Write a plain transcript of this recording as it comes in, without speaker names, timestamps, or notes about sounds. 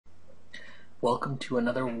Welcome to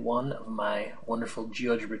another one of my wonderful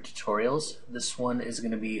GeoGebra tutorials. This one is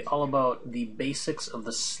going to be all about the basics of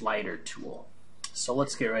the slider tool. So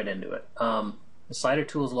let's get right into it. The slider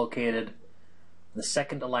tool is located in the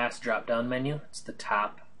second to last drop down menu. It's the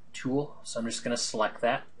top tool, so I'm just going to select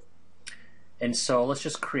that. And so let's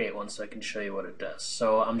just create one so I can show you what it does.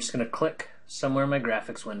 So I'm just going to click somewhere in my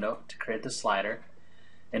graphics window to create the slider.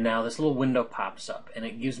 And now this little window pops up and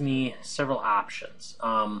it gives me several options.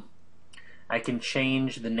 I can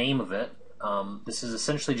change the name of it. This is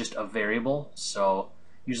essentially just a variable, so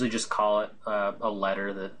usually just call it a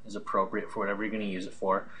letter that is appropriate for whatever you're going to use it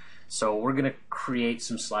for. So we're going to create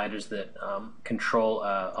some sliders that control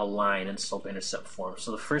a line in slope-intercept form.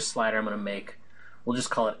 So the first slider I'm going to make, we'll just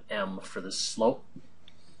call it M for the slope.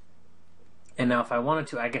 And now if I wanted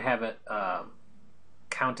to, I could have it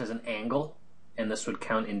count as an angle, and this would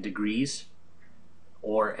count in degrees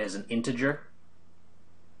or as an integer.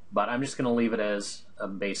 But I'm just going to leave it as a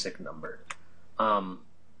basic number.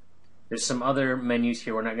 There's some other menus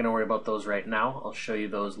here. We're not going to worry about those right now. I'll show you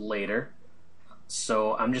those later.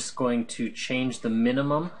 So I'm just going to change the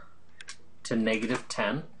minimum to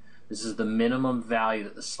 -10. This is the minimum value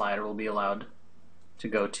that the slider will be allowed to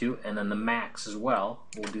go to, and then the max as well.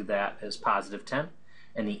 We'll do that as +10.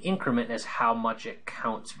 And the increment is how much it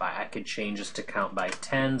counts by. I could change this to count by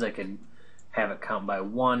tens. I could have it count by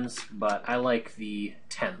ones, but I like the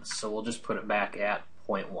tenths, so we'll just put it back at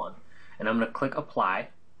 0.1. And I'm going to click apply,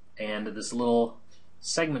 and this little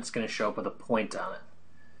segment's going to show up with a point on it.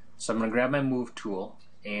 So I'm going to grab my move tool,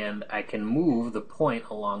 and I can move the point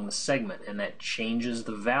along the segment, and that changes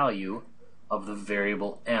the value of the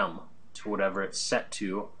variable M to whatever it's set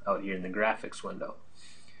to out here in the graphics window.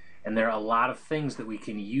 And there are a lot of things that we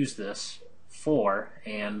can use this for,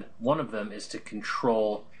 and one of them is to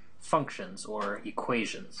control functions or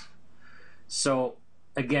equations. So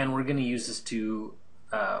again, we're going to use this to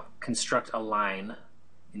construct a line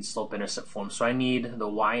in slope-intercept form. So I need the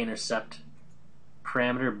y-intercept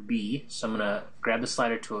parameter b. So I'm going to grab the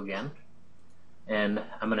slider tool again, and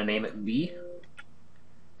I'm going to name it b,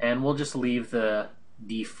 and we'll just leave the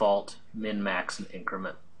default min, max, and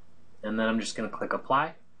increment. And then I'm just going to click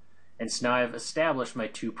apply. And so now I've established my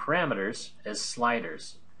two parameters as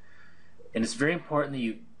sliders. And it's very important that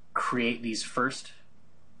you create these first.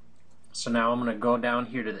 So now I'm going to go down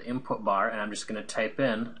here to the input bar, and I'm just going to type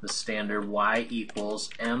in the standard y equals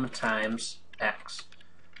m times x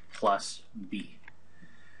plus b.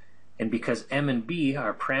 And because m and b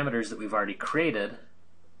are parameters that we've already created,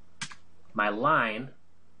 my line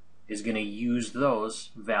is going to use those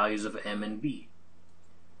values of m and b.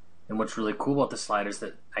 And what's really cool about the slider is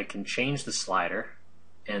that I can change the slider,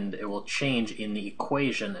 and it will change in the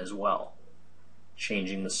equation as well,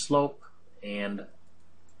 changing the slope and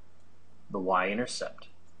the y-intercept.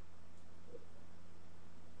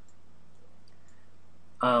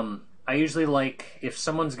 I usually like, if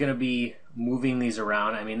someone's going to be moving these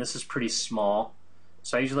around, I mean this is pretty small,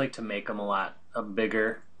 so I usually like to make them a lot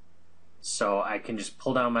bigger, so I can just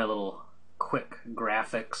pull down my little quick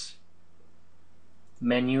graphics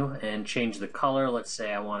menu and change the color. Let's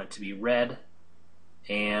say I want it to be red,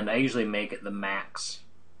 and I usually make it the max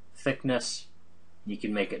thickness. You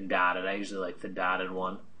can make it dotted. I usually like the dotted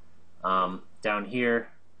one. Down here,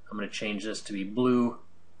 I'm going to change this to be blue,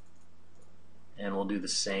 and we'll do the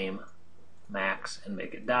same max and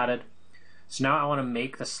make it dotted. So now I want to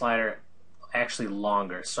make the slider actually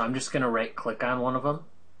longer. So I'm just going to right click on one of them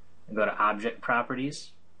and go to Object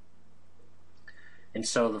Properties. And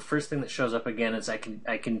so the first thing that shows up again is I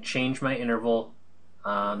can change my interval,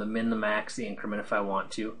 the min, the max, the increment if I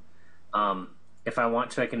want to. If I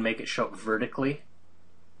want to, I can make it show up vertically,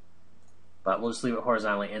 but we'll just leave it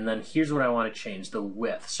horizontally. And then here's what I want to change, the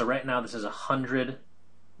width. So right now this is 100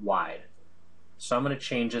 wide. So I'm going to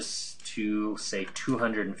change this to, say,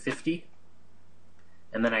 250.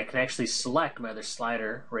 And then I can actually select my other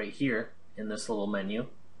slider right here in this little menu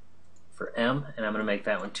for M, and I'm going to make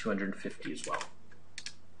that one 250 as well.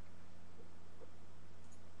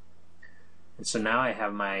 And so now I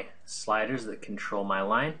have my sliders that control my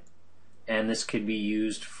line. And this could be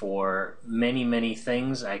used for many, many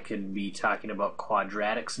things. I could be talking about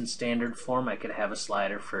quadratics in standard form. I could have a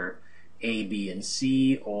slider for A, B, and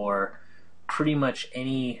C, or pretty much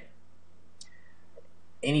any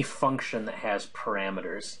function that has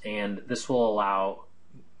parameters. And this will allow,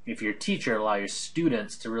 if you're a teacher, allow your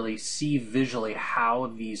students to really see visually how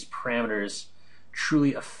these parameters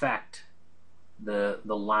truly affect the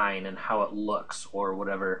line and how it looks, or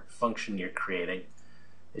whatever function you're creating.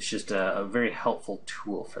 It's just a very helpful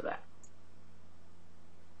tool for that.